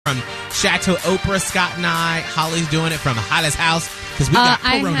from Chateau Oprah. Scott and I. Holly's doing it from Holly's house because we got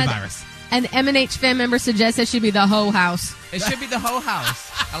coronavirus. An M&H fan member suggests it should be the Ho House. It should be the Ho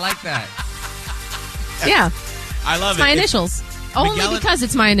House. I like that. Yeah. I love My initials. Only because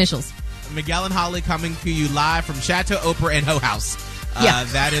it's my initials. Miguel and Holly coming to you live from Chateau Oprah and Ho House. Yeah.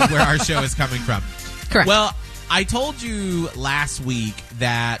 That is where our show is coming from. Correct. Well, I told you last week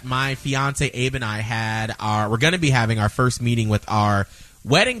that my fiance Abe and I we're going to be having our first meeting with our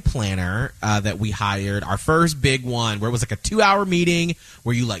wedding planner that we hired, our first big one, where it was like a 2-hour meeting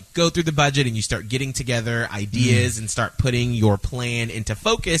where you like go through the budget and you start getting together ideas and start putting your plan into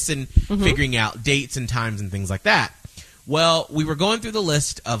focus and figuring out dates and times and things like that. Well, we were going through the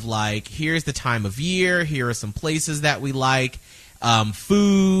list of like, here's the time of year, here are some places that we like,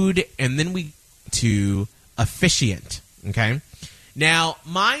 food, and then we to officiant. Okay. Now,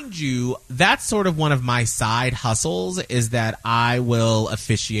 mind you, that's sort of one of my side hustles is that I will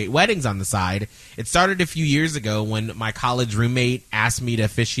officiate weddings on the side. It started a few years ago when my college roommate asked me to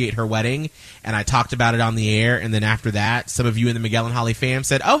officiate her wedding, and I talked about it on the air, and then after that, some of you in the Miguel and Holly fam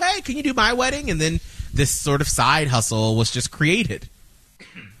said, oh, hey, can you do my wedding? And then this sort of side hustle was just created.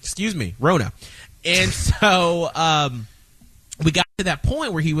 Excuse me, Rona. And so we got to that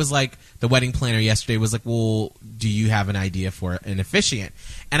point where he was like, the wedding planner yesterday was like, well, do you have an idea for an officiant?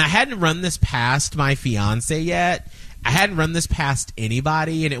 And I hadn't run this past my fiance yet. I hadn't run this past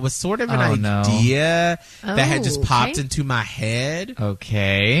anybody, and it was sort of an idea that had just popped into my head.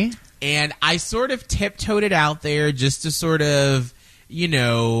 Okay. And I sort of tiptoed it out there just to sort of,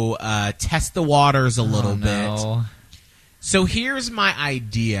 test the waters a little bit. So here's my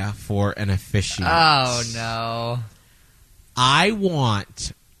idea for an officiant. Oh, no. I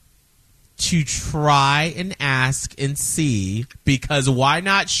want to try and ask and see, because why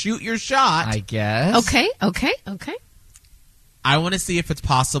not shoot your shot? I guess. Okay. I want to see if it's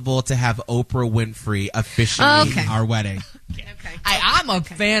possible to have Oprah Winfrey officiate our wedding. Okay. I'm a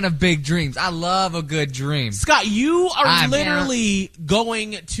fan of big dreams. I love a good dream. Scott, you are literally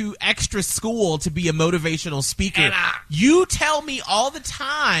going to extra school to be a motivational speaker. You tell me all the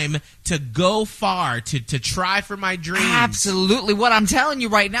time to go far, to try for my dreams. Absolutely. What I'm telling you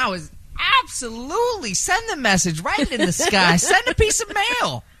right now is absolutely send the message, write it in the sky, send a piece of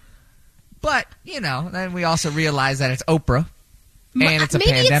mail. But, then we also realize that it's Oprah and it's a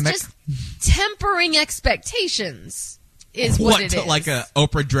pandemic. Maybe it's just tempering expectations. Is what it is. Like a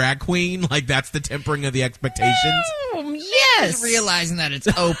Oprah drag queen? Like that's the tempering of the expectations? Yes. Just realizing that it's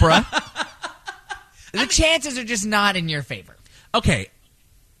Oprah. The chances are just not in your favor. Okay.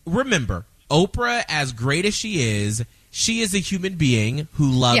 Remember, Oprah, as great as she is a human being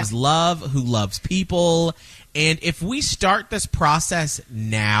who loves love, who loves people. And if we start this process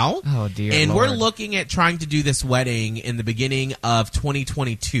now, and we're looking at trying to do this wedding in the beginning of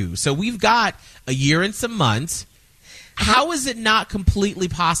 2022. So we've got a year and some months. How is it not completely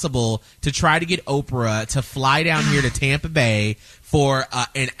possible to try to get Oprah to fly down here to Tampa Bay for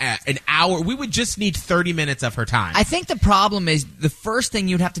an hour? We would just need 30 minutes of her time. I think the problem is the first thing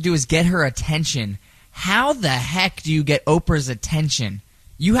you'd have to do is get her attention. How the heck do you get Oprah's attention?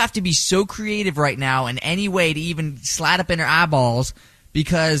 You have to be so creative right now in any way to even slat up in her eyeballs,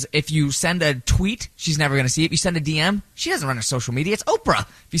 because if you send a tweet, she's never going to see it. If you send a DM, she doesn't run her social media. It's Oprah.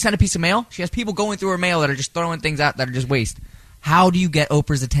 If you send a piece of mail, she has people going through her mail that are just throwing things out that are just waste. How do you get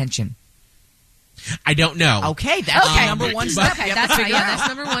Oprah's attention? I don't know. Okay, that's number one step. Okay, that's right. Yeah, that's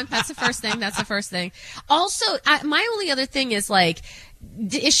number one. That's the first thing. Also, my only other thing is like,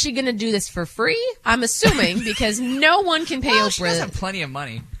 is she going to do this for free? I'm assuming because no one can pay Oprah. She does have plenty of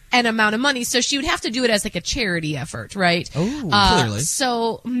money. An amount of money, so she would have to do it as like a charity effort, right? Oh, clearly.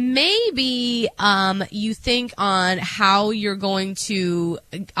 So maybe you think on how you're going to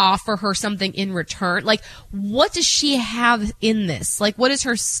offer her something in return. Like, what does she have in this? Like, what is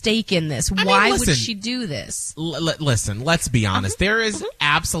her stake in this? Why would she do this? Listen, let's be honest. There is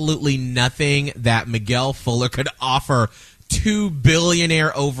absolutely nothing that Miguel Fuller could offer $2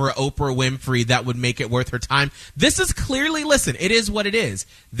 billionaire over Oprah Winfrey that would make it worth her time. This is clearly, listen, it is what it is.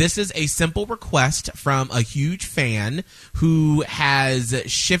 This is a simple request from a huge fan who has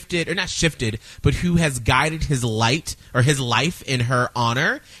but who has guided his life in her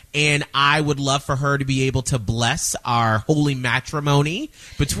honor. And I would love for her to be able to bless our holy matrimony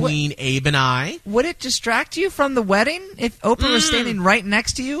between Abe and I. Would it distract you from the wedding if Oprah was standing right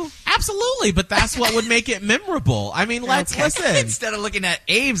next to you? Absolutely, but that's what would make it memorable. I mean, let's listen. Instead of looking at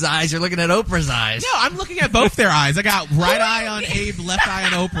Abe's eyes, you're looking at Oprah's eyes. No, I'm looking at both their eyes. I got right eye on Abe, left eye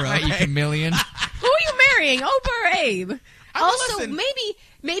on Oprah. Right, you chameleon. Who are you marrying, Oprah or Abe? Also, maybe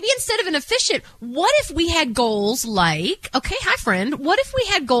maybe instead of an efficient, what if we had goals like, okay, hi friend, what if we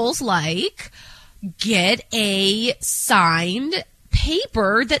had goals like get a signed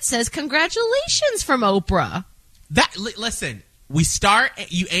paper that says congratulations from Oprah? Listen, we start,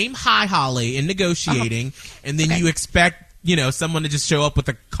 you aim high, Holly, in negotiating, and then you expect, someone to just show up with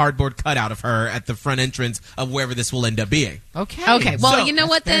a cardboard cutout of her at the front entrance of wherever this will end up being. Okay. Well, So- you know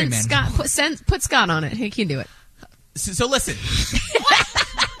what then? Very Scott, put Scott on it. He can do it. So listen,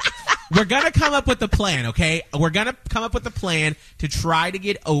 we're going to come up with a plan, okay? We're going to come up with a plan to try to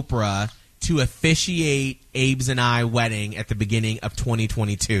get Oprah to officiate Abe's and I wedding at the beginning of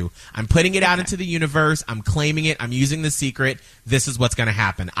 2022. I'm putting it out into the universe. I'm claiming it. I'm using the secret. This is what's going to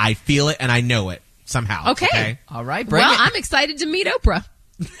happen. I feel it and I know it somehow. Okay. All right, bring Well, it. I'm excited to meet Oprah.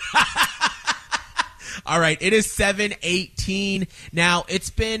 All right, it is 7:18. Now, it's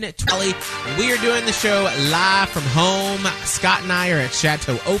been 20. We are doing the show live from home. Scott and I are at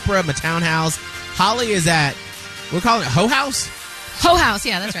Chateau Oprah, my townhouse. Holly is at, we're calling it Ho House? Ho House,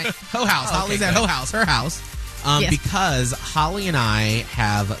 yeah, that's right. Ho House. Holly's at Ho House, her house. Yes. Because Holly and I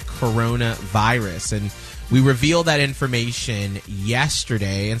have coronavirus, and we revealed that information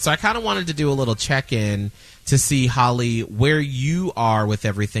yesterday. And so I kind of wanted to do a little check-in to see, Holly, where you are with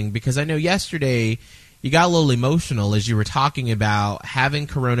everything, because I know yesterday you got a little emotional as you were talking about having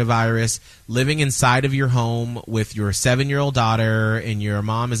coronavirus, living inside of your home with your 7-year-old daughter, and your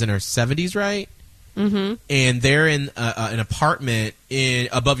mom is in her 70s, right? Mm-hmm. And they're in an apartment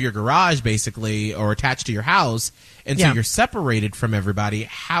above your garage, basically, or attached to your house, and so Yeah. you're separated from everybody.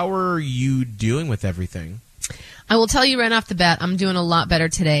 How are you doing with everything? I will tell you right off the bat, I'm doing a lot better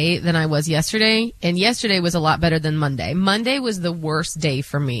today than I was yesterday, and yesterday was a lot better than Monday. Monday was the worst day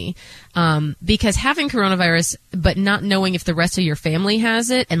for me because having coronavirus, but not knowing if the rest of your family has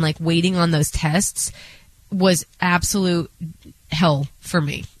it, and like waiting on those tests was absolute hell for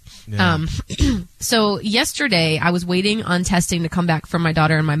me. Yeah. So yesterday I was waiting on testing to come back from my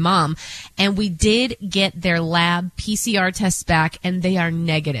daughter and my mom, and we did get their lab PCR tests back, and they are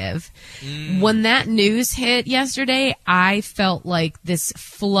negative. When that news hit yesterday, I felt like this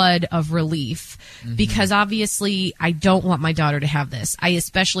flood of relief because obviously I don't want my daughter to have this. I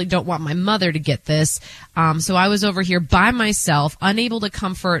especially don't want my mother to get this. So I was over here by myself, unable to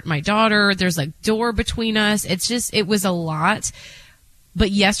comfort my daughter. There's a door between us. It was a lot.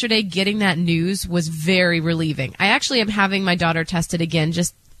 But yesterday, getting that news was very relieving. I actually am having my daughter tested again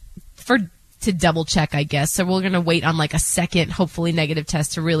just to double check, I guess. So we're going to wait on like a second, hopefully negative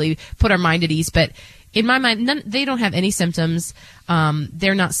test to really put our mind at ease. But in my mind, they don't have any symptoms.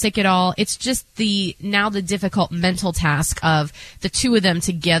 They're not sick at all. It's just the difficult mental task of the two of them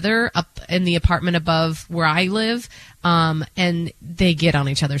together up in the apartment above where I live. And they get on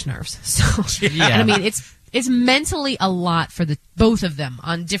each other's nerves. So, Yeah. I mean, it's mentally a lot for the both of them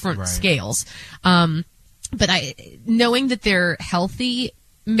on different scales. But knowing that they're healthy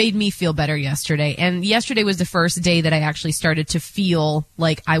made me feel better yesterday. And yesterday was the first day that I actually started to feel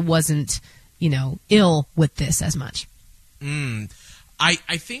like I wasn't, ill with this as much.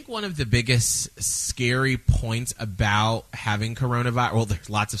 I think one of the biggest scary points about having coronavirus, well, there's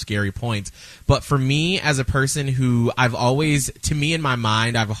lots of scary points, but for me as a person who to me in my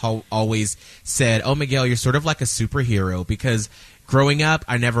mind, I've always said, oh, Miguel, you're sort of like a superhero, because growing up,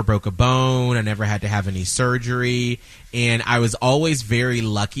 I never broke a bone, I never had to have any surgery, and I was always very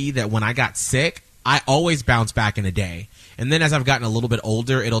lucky that when I got sick, I always bounced back in a day. And then as I've gotten a little bit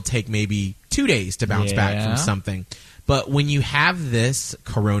older, it'll take maybe 2 days to bounce back from something. But when you have this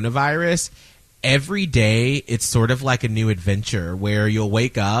coronavirus, every day it's sort of like a new adventure where you'll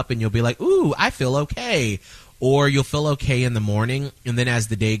wake up and you'll be like, ooh, I feel okay. Or you'll feel okay in the morning, and then as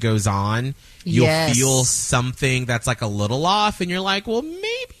the day goes on, you'll feel something that's like a little off, and you're like, well,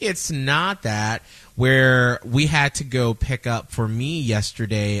 maybe it's not that. Where we had to go pick up, for me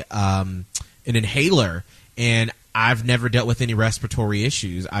yesterday, an inhaler, and I've never dealt with any respiratory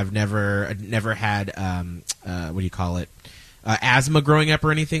issues. I've never had what do you call it, asthma growing up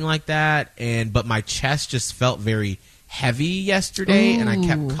or anything like that. But my chest just felt very heavy yesterday, and I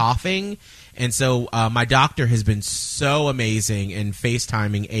kept coughing. And so my doctor has been so amazing in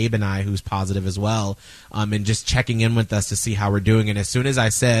FaceTiming Abe and I, who's positive as well, and just checking in with us to see how we're doing. And as soon as I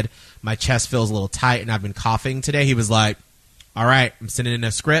said my chest feels a little tight and I've been coughing today, he was like, all right, I'm sending in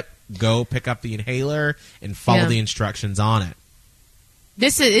a script. Go pick up the inhaler and follow the instructions on it.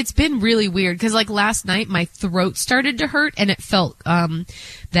 It's been really weird because like last night my throat started to hurt and it felt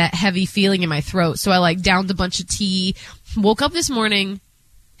that heavy feeling in my throat. So I like downed a bunch of tea, woke up this morning,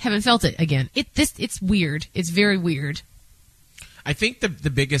 haven't felt it again. It's weird. It's very weird. I think the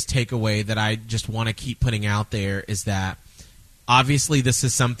biggest takeaway that I just want to keep putting out there is that obviously this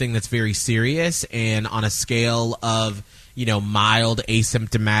is something that's very serious, and on a scale of, mild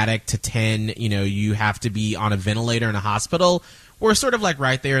asymptomatic to 10, you have to be on a ventilator in a hospital. We're sort of like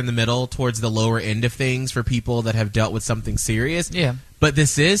right there in the middle towards the lower end of things for people that have dealt with something serious. Yeah. But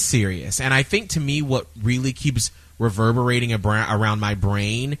this is serious. And I think to me what really keeps reverberating around my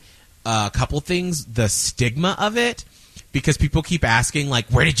brain, a couple things, the stigma of it, because people keep asking, like,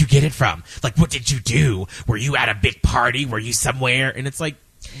 where did you get it from? Like, what did you do? Were you at a big party? Were you somewhere? And it's like,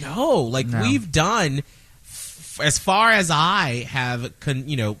 no. We've done, as far as I have,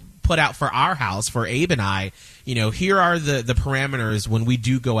 put out for our house, for Abe and I, here are the parameters when we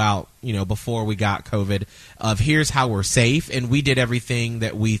do go out, before we got COVID, of here's how we're safe. And we did everything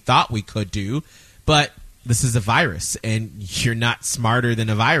that we thought we could do. But this is a virus, and you're not smarter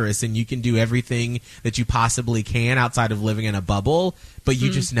than a virus, and you can do everything that you possibly can outside of living in a bubble, but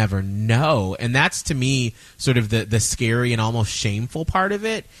you just never know. And that's, to me, sort of the scary and almost shameful part of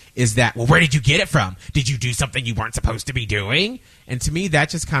it, is that, well, where did you get it from? Did you do something you weren't supposed to be doing? And to me, that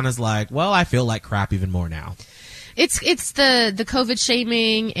just kind of is like, well, I feel like crap even more now. It's the COVID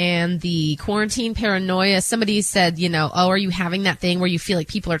shaming and the quarantine paranoia. Somebody said, oh, are you having that thing where you feel like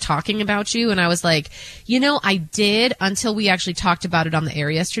people are talking about you? And I was like, I did, until we actually talked about it on the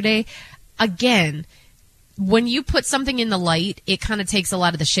air yesterday. Again, when you put something in the light, it kind of takes a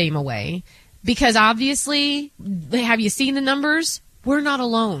lot of the shame away. Because obviously, have you seen the numbers? We're not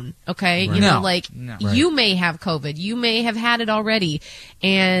alone, okay? Right. No. You may have COVID. You may have had it already.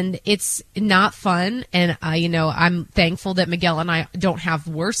 And it's not fun. And, I'm thankful that Miguel and I don't have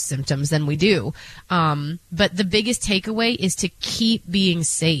worse symptoms than we do. But the biggest takeaway is to keep being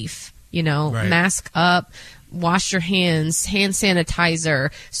safe. Right. Mask up, wash your hands, hand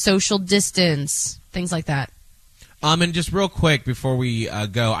sanitizer, social distance, things like that. And just real quick before we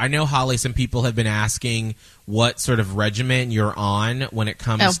go, I know, Holly, some people have been asking what sort of regimen you're on when it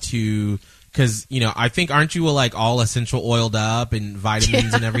comes to, because, I think, aren't you all essential oiled up and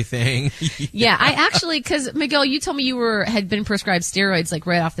vitamins and everything? Yeah, I actually, because Miguel, you told me you had been prescribed steroids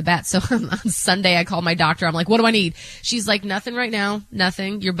right off the bat. So on Sunday, I called my doctor. I'm like, what do I need? She's like, nothing right now,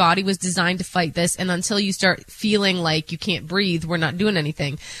 nothing. Your body was designed to fight this, and until you start feeling like you can't breathe, we're not doing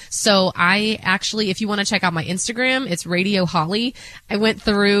anything. So I actually, if you want to check out my Instagram, it's Radio Holly. I went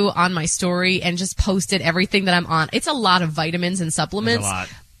through on my story and just posted everything that I'm on. It's a lot of vitamins and supplements. That's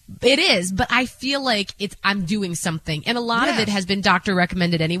a lot. It is, but I feel like I'm doing something. And a lot of it has been doctor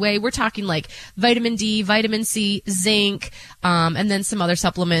recommended anyway. We're talking like vitamin D, vitamin C, zinc, and then some other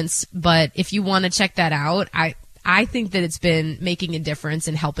supplements. But if you want to check that out, I think that it's been making a difference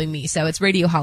and helping me. So it's Radio Holly.